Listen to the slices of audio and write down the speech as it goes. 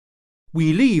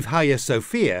We leave Hagia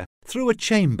Sophia through a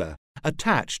chamber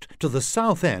attached to the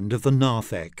south end of the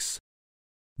narthex.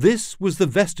 This was the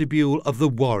vestibule of the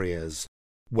warriors,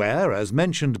 where, as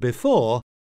mentioned before,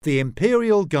 the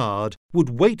imperial guard would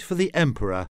wait for the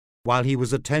emperor while he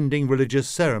was attending religious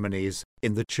ceremonies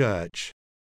in the church.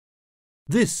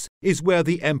 This is where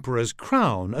the emperor's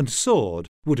crown and sword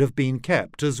would have been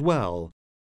kept as well.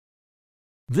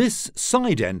 This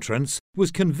side entrance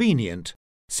was convenient,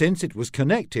 since it was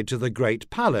connected to the Great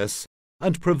Palace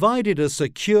and provided a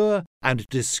secure and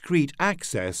discreet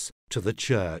access to the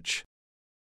church.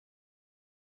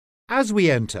 As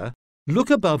we enter, look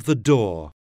above the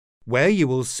door, where you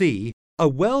will see a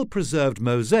well-preserved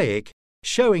mosaic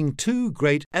showing two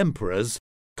great emperors,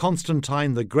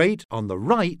 Constantine the Great on the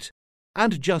right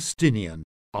and Justinian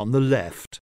on the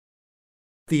left.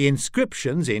 The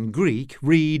inscriptions in Greek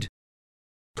read,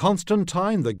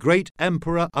 "Constantine the Great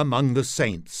Emperor among the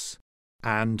Saints,"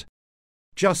 and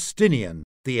 "Justinian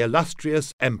the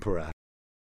Illustrious Emperor."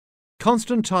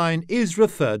 Constantine is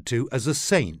referred to as a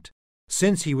saint,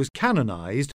 since he was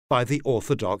canonized by the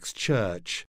Orthodox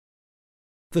Church.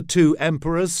 The two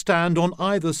emperors stand on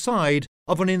either side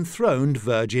of an enthroned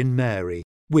Virgin Mary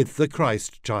with the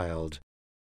Christ child.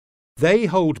 They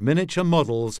hold miniature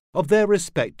models of their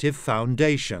respective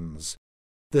foundations,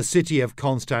 the city of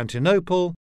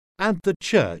Constantinople and the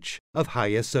church of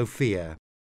Hagia Sophia.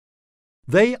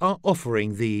 They are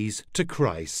offering these to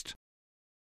Christ.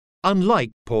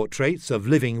 Unlike portraits of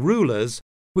living rulers,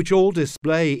 which all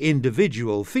display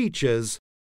individual features,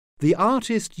 the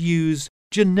artist used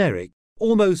generic,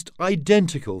 almost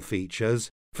identical features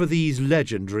for these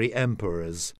legendary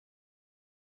emperors.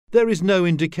 There is no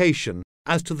indication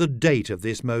as to the date of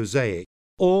this mosaic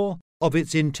or of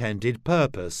its intended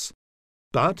purpose,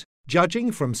 but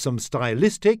judging from some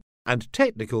stylistic and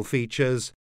technical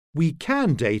features, we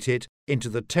can date it into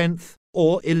the 10th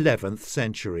or 11th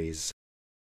centuries.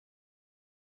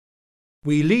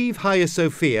 We leave Hagia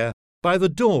Sophia by the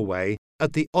doorway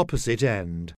at the opposite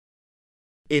end.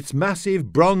 Its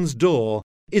massive bronze door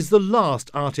is the last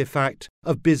artifact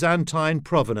of Byzantine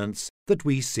provenance that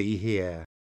we see here.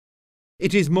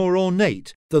 It is more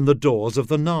ornate than the doors of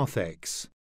the narthex.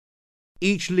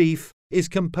 Each leaf is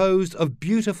composed of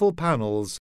beautiful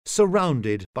panels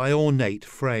surrounded by ornate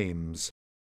frames.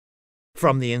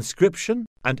 From the inscription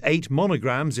and 8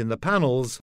 monograms in the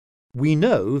panels, we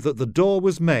know that the door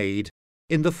was made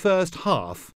in the first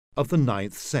half of the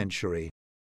 9th century.